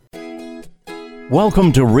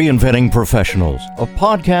Welcome to Reinventing Professionals, a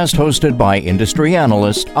podcast hosted by industry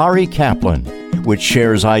analyst Ari Kaplan, which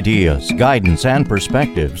shares ideas, guidance, and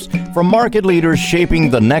perspectives from market leaders shaping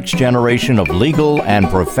the next generation of legal and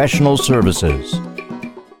professional services.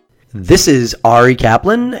 This is Ari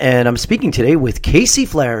Kaplan, and I'm speaking today with Casey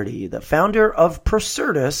Flaherty, the founder of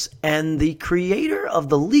Procertus and the creator of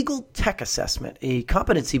the Legal Tech Assessment, a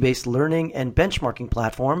competency-based learning and benchmarking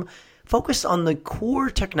platform focused on the core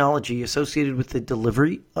technology associated with the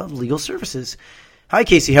delivery of legal services. Hi,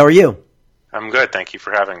 Casey. How are you? I'm good. Thank you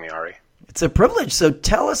for having me, Ari. It's a privilege. So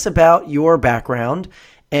tell us about your background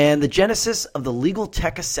and the genesis of the Legal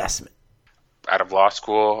Tech Assessment. Out of law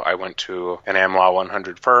school, I went to an AmLaw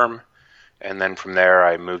 100 firm, and then from there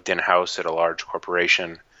I moved in-house at a large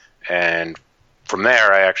corporation, and from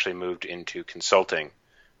there I actually moved into consulting,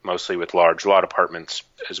 mostly with large law departments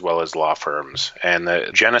as well as law firms. And the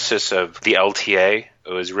genesis of the LTA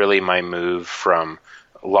was really my move from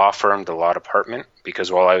law firm to law department,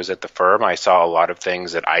 because while I was at the firm, I saw a lot of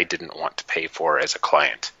things that I didn't want to pay for as a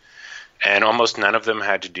client. And almost none of them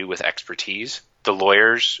had to do with expertise. The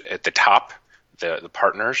lawyers at the top, the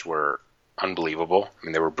partners, were unbelievable. I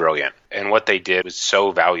mean, they were brilliant. And what they did was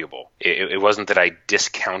so valuable. It wasn't that I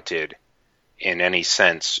discounted in any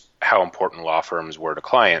sense how important law firms were to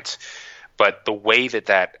clients, but the way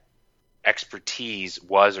that expertise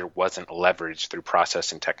was or wasn't leveraged through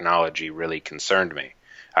process and technology really concerned me.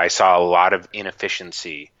 I saw a lot of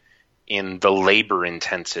inefficiency in the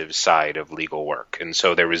labor-intensive side of legal work. And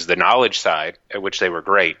so there was the knowledge side, at which they were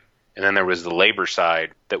great, and then there was the labor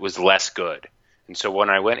side that was less good. And so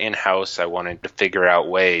when I went in-house, I wanted to figure out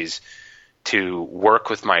ways to work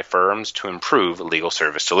with my firms to improve legal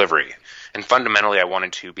service delivery. And fundamentally, I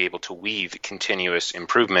wanted to be able to weave continuous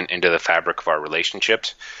improvement into the fabric of our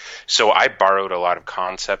relationships. So I borrowed a lot of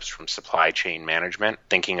concepts from supply chain management,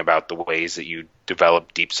 thinking about the ways that you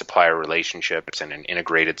develop deep supplier relationships and an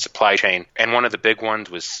integrated supply chain. And one of the big ones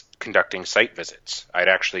was conducting site visits. I'd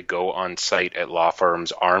actually go on site at law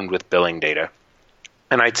firms armed with billing data,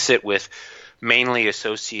 and I'd sit with mainly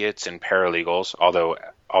associates and paralegals, although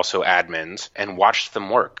also admins, and watch them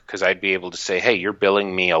work, because I'd be able to say, hey, you're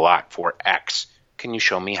billing me a lot for X. Can you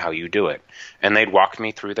show me how you do it? And they'd walk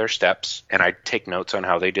me through their steps, and I'd take notes on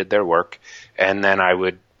how they did their work, and then I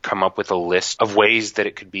would come up with a list of ways that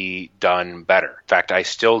it could be done better. In fact, I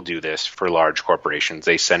still do this for large corporations.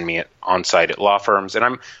 They send me on-site at law firms, and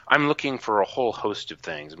I'm looking for a whole host of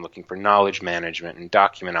things. I'm looking for knowledge management and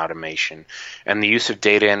document automation and the use of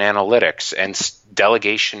data and analytics and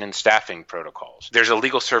delegation and staffing protocols. There's a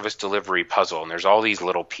legal service delivery puzzle, and there's all these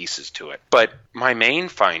little pieces to it. But my main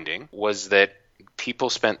finding was that people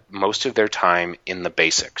spent most of their time in the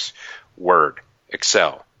basics: Word,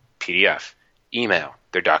 Excel, PDF, email,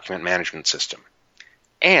 their document management system.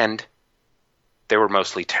 And they were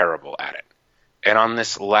mostly terrible at it. And on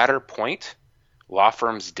this latter point, law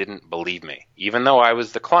firms didn't believe me, even though I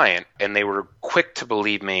was the client, and they were quick to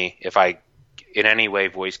believe me if I in any way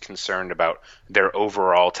voiced concern about their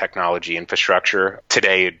overall technology infrastructure.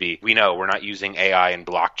 Today it'd be, we know we're not using AI and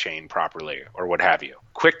blockchain properly, or what have you.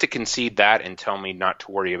 Quick to concede that and tell me not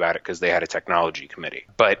to worry about it because they had a technology committee.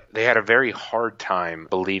 But they had a very hard time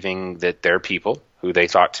believing that their people, who they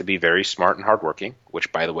thought to be very smart and hardworking,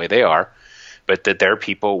 which by the way they are, but that their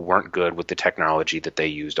people weren't good with the technology that they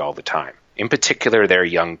used all the time. In particular, their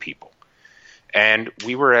young people. And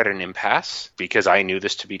we were at an impasse because I knew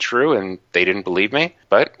this to be true and they didn't believe me.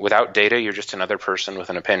 But without data, you're just another person with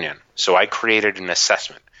an opinion. So I created an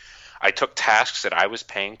assessment. I took tasks that I was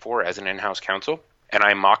paying for as an in-house counsel, and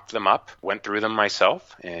I mocked them up, went through them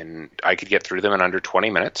myself, and I could get through them in under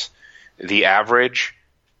 20 minutes. The average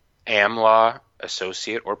AmLaw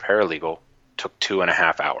associate or paralegal took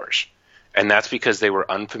 2.5 hours. And that's because they were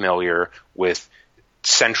unfamiliar with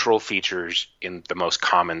central features in the most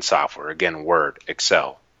common software. Again, Word,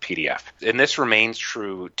 Excel, PDF. And this remains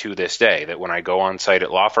true to this day, that when I go on site at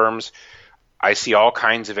law firms, I see all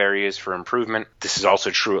kinds of areas for improvement. This is also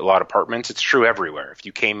true at law departments. It's true everywhere. If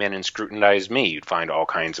you came in and scrutinized me, you'd find all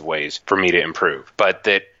kinds of ways for me to improve. But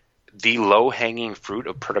that the low-hanging fruit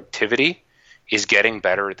of productivity is getting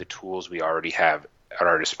better at the tools we already have at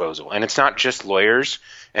our disposal. And it's not just lawyers,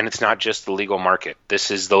 and it's not just the legal market. This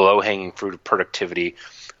is the low-hanging fruit of productivity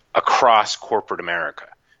across corporate America.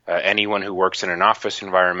 Anyone who works in an office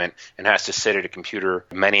environment and has to sit at a computer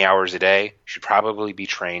many hours a day should probably be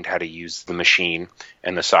trained how to use the machine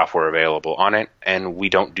and the software available on it. And we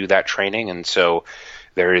don't do that training, and so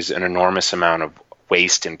there is an enormous amount of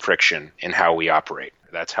waste and friction in how we operate.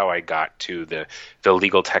 That's how I got to the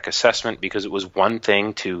legal tech assessment, because it was one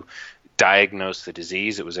thing to diagnose the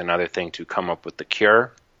disease. It was another thing to come up with the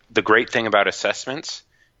cure. The great thing about assessments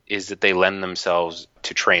is that they lend themselves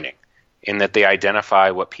to training, in that they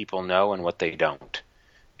identify what people know and what they don't.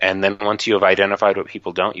 And then once you have identified what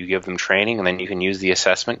people don't, you give them training, and then you can use the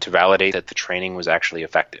assessment to validate that the training was actually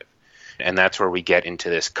effective. And that's where we get into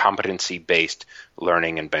this competency-based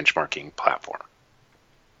learning and benchmarking platform.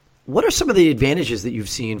 What are some of the advantages that you've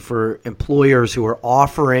seen for employers who are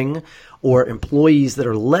offering or employees that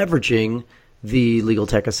are leveraging the legal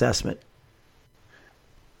tech assessment?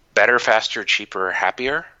 Better, faster, cheaper,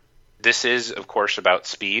 happier. This is, of course, about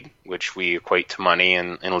speed, which we equate to money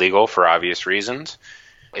in legal for obvious reasons.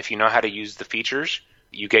 If you know how to use the features,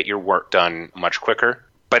 you get your work done much quicker.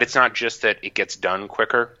 But it's not just that it gets done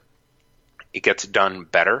quicker, it gets done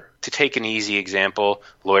better. To take an easy example,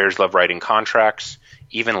 lawyers love writing contracts.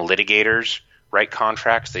 Even litigators write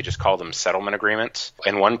contracts. They just call them settlement agreements.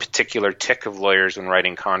 And one particular tick of lawyers when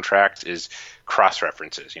writing contracts is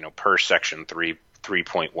cross-references, per section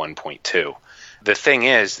 3.1.2. The thing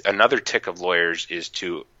is, another tick of lawyers is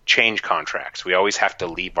to change contracts. We always have to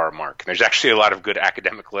leave our mark. There's actually a lot of good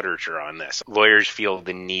academic literature on this. Lawyers feel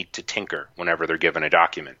the need to tinker whenever they're given a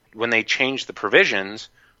document. When they change the provisions,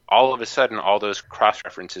 all of a sudden, all those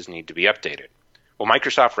cross-references need to be updated. Well,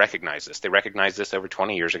 Microsoft recognized this. They recognized this over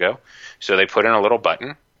 20 years ago. So they put in a little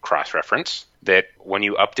button, cross-reference, that when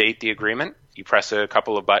you update the agreement, you press a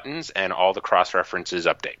couple of buttons and all the cross-references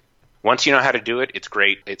update. Once you know how to do it, it's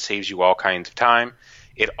great. It saves you all kinds of time.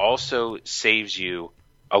 It also saves you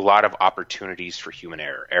a lot of opportunities for human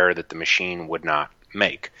error that the machine would not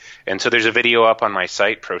make. And so there's a video up on my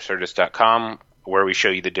site, procertus.com, where we show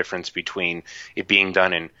you the difference between it being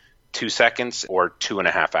done in 2 seconds or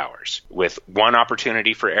 2.5 hours, with 1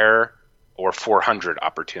 opportunity for error or 400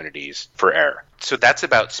 opportunities for error. So that's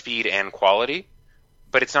about speed and quality.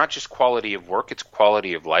 But it's not just quality of work, it's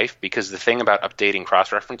quality of life, because the thing about updating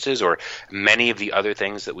cross-references or many of the other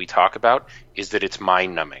things that we talk about is that it's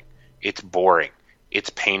mind-numbing, it's boring, it's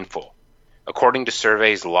painful. According to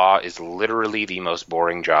surveys, law is literally the most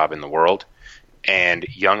boring job in the world, and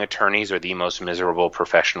young attorneys are the most miserable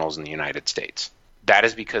professionals in the United States. That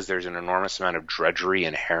is because there's an enormous amount of drudgery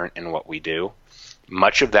inherent in what we do.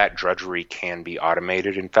 Much of that drudgery can be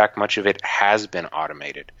automated. In fact, much of it has been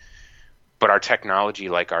automated. But our technology,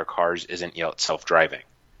 like our cars, isn't yet self-driving.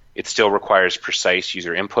 It still requires precise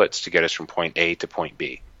user inputs to get us from point A to point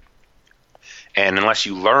B. And unless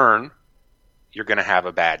you learn, you're going to have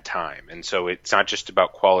a bad time. And so it's not just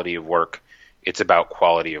about quality of work, it's about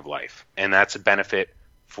quality of life. And that's a benefit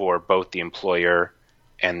for both the employer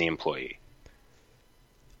and the employee.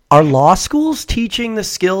 Are law schools teaching the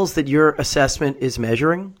skills that your assessment is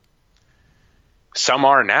measuring? Some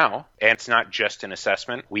are now, and it's not just an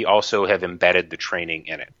assessment. We also have embedded the training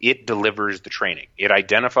in it. It delivers the training. It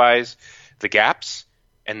identifies the gaps,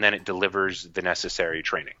 and then it delivers the necessary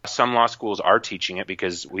training. Some law schools are teaching it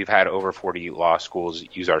because we've had over 40 law schools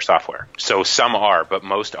use our software. So some are, but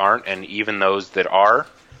most aren't, and even those that are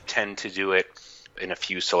tend to do it in a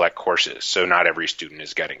few select courses, so not every student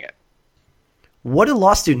is getting it. What do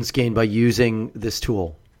law students gain by using this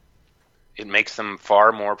tool? It makes them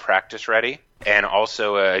far more practice ready, and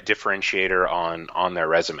also a differentiator on their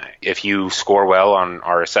resume. If you score well on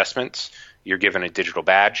our assessments, you're given a digital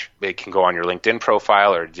badge. It can go on your LinkedIn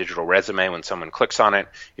profile or a digital resume. When someone clicks on it,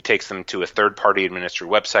 it takes them to a third-party administered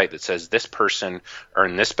website that says this person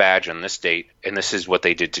earned this badge on this date, and this is what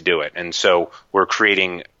they did to do it. And so we're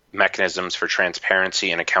creating mechanisms for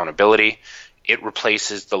transparency and accountability. It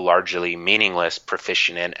replaces the largely meaningless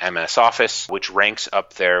Proficient in MS Office, which ranks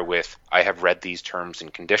up there with, I have read these terms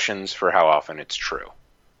and conditions for how often it's true.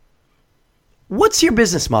 What's your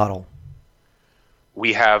business model?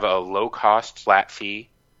 We have a low-cost flat fee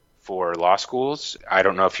for law schools. I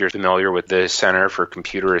don't know if you're familiar with the Center for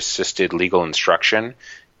Computer-Assisted Legal Instruction,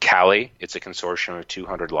 CALI. It's a consortium of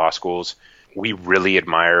 200 law schools. We really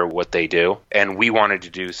admire what they do, and we wanted to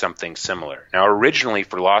do something similar. Now, originally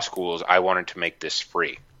for law schools, I wanted to make this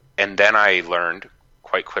free. And then I learned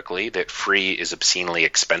quite quickly that free is obscenely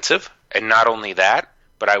expensive. And not only that,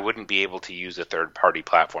 but I wouldn't be able to use a third-party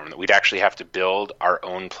platform, that we'd actually have to build our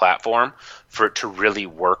own platform for it to really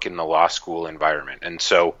work in the law school environment. And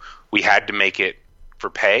so we had to make it for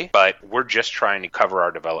pay, but we're just trying to cover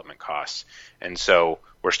our development costs. And so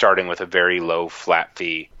we're starting with a very low flat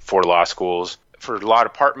fee for law schools. For law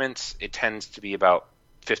departments, it tends to be about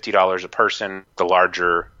 $50 a person. The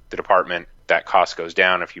larger the department, that cost goes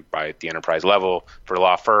down if you buy at the enterprise level. For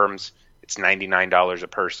law firms, it's $99 a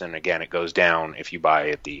person. Again, it goes down if you buy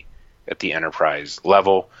at the enterprise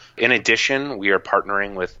level. In addition, we are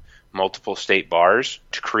partnering with multiple state bars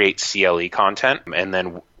to create CLE content, and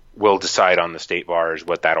then we'll decide on the state bars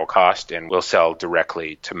what that'll cost, and we'll sell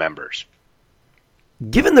directly to members.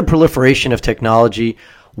 Given the proliferation of technology,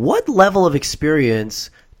 what level of experience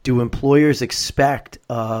do employers expect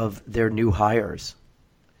of their new hires?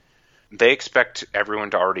 They expect everyone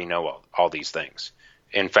to already know all these things.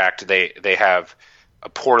 In fact, they have a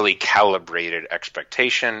poorly calibrated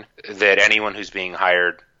expectation that anyone who's being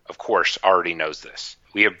hired, of course, already knows this.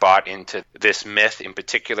 We have bought into this myth, in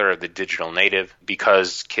particular of the digital native,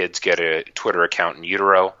 because kids get a Twitter account in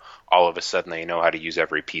utero. All of a sudden, they know how to use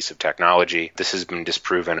every piece of technology. This has been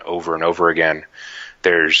disproven over and over again.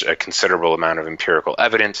 There's a considerable amount of empirical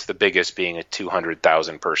evidence, the biggest being a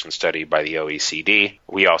 200,000 person study by the OECD.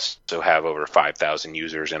 We also have over 5,000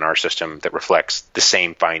 users in our system that reflects the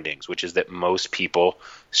same findings, which is that most people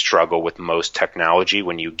struggle with most technology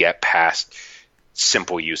when you get past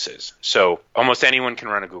simple uses. So almost anyone can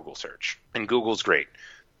run a Google search, and Google's great.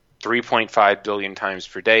 3.5 billion times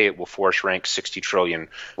per day, it will force rank 60 trillion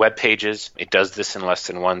web pages. It does this in less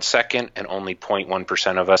than 1 second, and only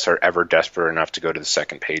 0.1% of us are ever desperate enough to go to the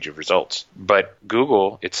second page of results. But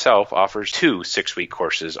Google itself offers 2 6-week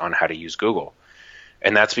courses on how to use Google.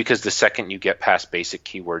 And that's because the second you get past basic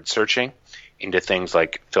keyword searching into things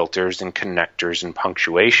like filters and connectors and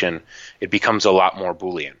punctuation, it becomes a lot more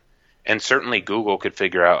Boolean. And certainly Google could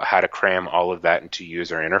figure out how to cram all of that into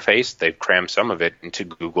user interface. They've crammed some of it into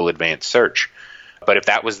Google Advanced Search. But if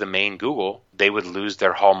that was the main Google, they would lose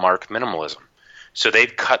their hallmark minimalism. So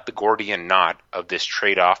they've cut the Gordian knot of this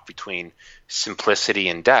trade-off between simplicity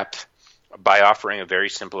and depth by offering a very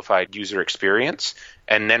simplified user experience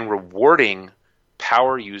and then rewarding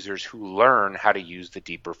power users who learn how to use the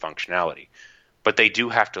deeper functionality. But they do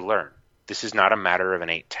have to learn. This is not a matter of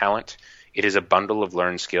innate talent. It is a bundle of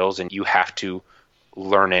learned skills, and you have to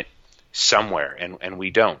learn it somewhere, and we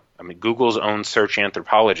don't. I mean, Google's own search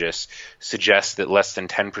anthropologists suggest that less than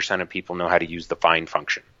 10% of people know how to use the find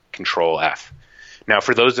function, Control F. Now,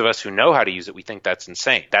 for those of us who know how to use it, we think that's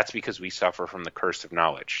insane. That's because we suffer from the curse of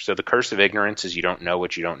knowledge. So the curse of ignorance is you don't know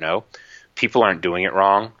what you don't know. People aren't doing it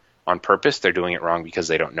wrong on purpose. They're doing it wrong because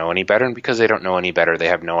they don't know any better, and because they don't know any better, they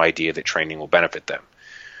have no idea that training will benefit them.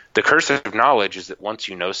 The curse of knowledge is that once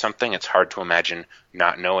you know something, it's hard to imagine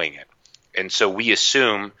not knowing it. And so we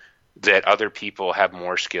assume that other people have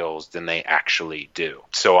more skills than they actually do.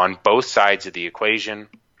 So on both sides of the equation,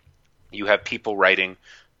 you have people writing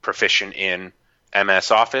proficient in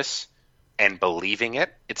MS Office and believing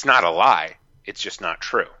it. It's not a lie. It's just not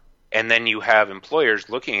true. And then you have employers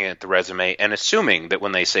looking at the resume and assuming that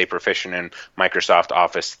when they say proficient in Microsoft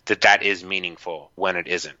Office, that is meaningful when it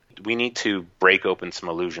isn't. We need to break open some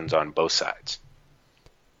illusions on both sides.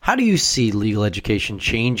 How do you see legal education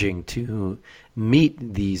changing to meet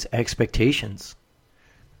these expectations?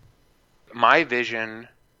 My vision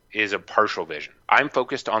is a partial vision. I'm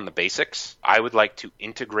focused on the basics. I would like to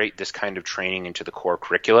integrate this kind of training into the core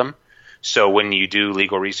curriculum. So when you do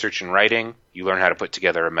legal research and writing, you learn how to put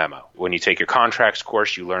together a memo. When you take your contracts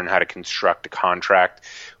course, you learn how to construct a contract.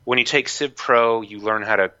 When you take Civ Pro, you learn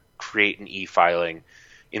how to create an e-filing.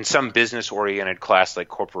 In some business-oriented class like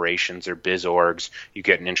corporations or biz orgs, you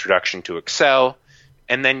get an introduction to Excel,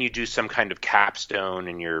 and then you do some kind of capstone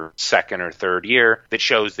in your second or third year that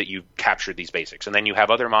shows that you've captured these basics. And then you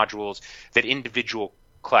have other modules that individual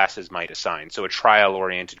classes might assign. So a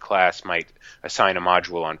trial-oriented class might assign a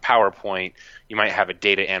module on PowerPoint. You might have a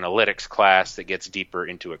data analytics class that gets deeper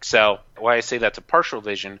into Excel. Why I say that's a partial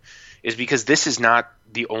vision is because this is not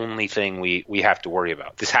the only thing we have to worry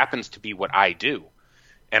about. This happens to be what I do.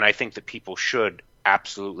 And I think that people should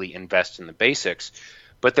absolutely invest in the basics.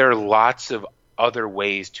 But there are lots of other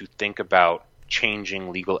ways to think about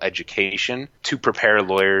changing legal education to prepare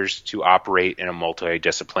lawyers to operate in a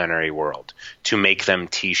multidisciplinary world, to make them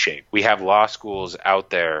T-shaped. We have law schools out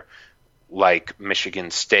there like Michigan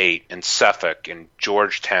State and Suffolk and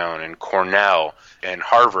Georgetown and Cornell and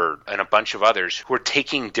Harvard and a bunch of others who are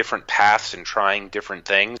taking different paths and trying different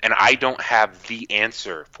things. And I don't have the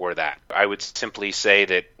answer for that. I would simply say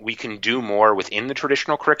that we can do more within the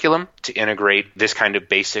traditional curriculum to integrate this kind of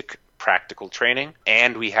basic practical training.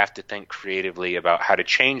 And we have to think creatively about how to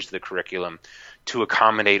change the curriculum to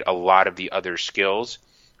accommodate a lot of the other skills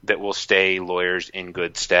that will stay lawyers in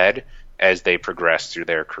good stead as they progress through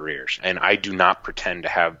their careers. And I do not pretend to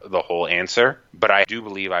have the whole answer, but I do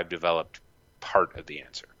believe I've developed part of the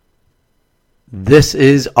answer. This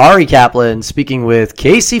is Ari Kaplan speaking with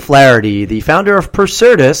Casey Flaherty, the founder of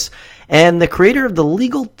Procertus and the creator of the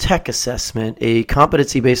Legal Tech Assessment, a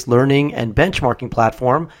competency-based learning and benchmarking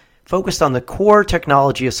platform focused on the core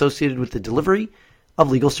technology associated with the delivery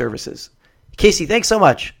of legal services. Casey, thanks so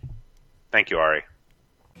much. Thank you, Ari.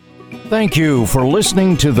 Thank you for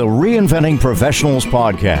listening to the Reinventing Professionals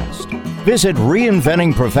podcast. Visit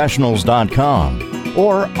reinventingprofessionals.com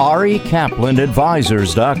or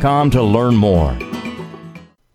arikaplanadvisors.com to learn more.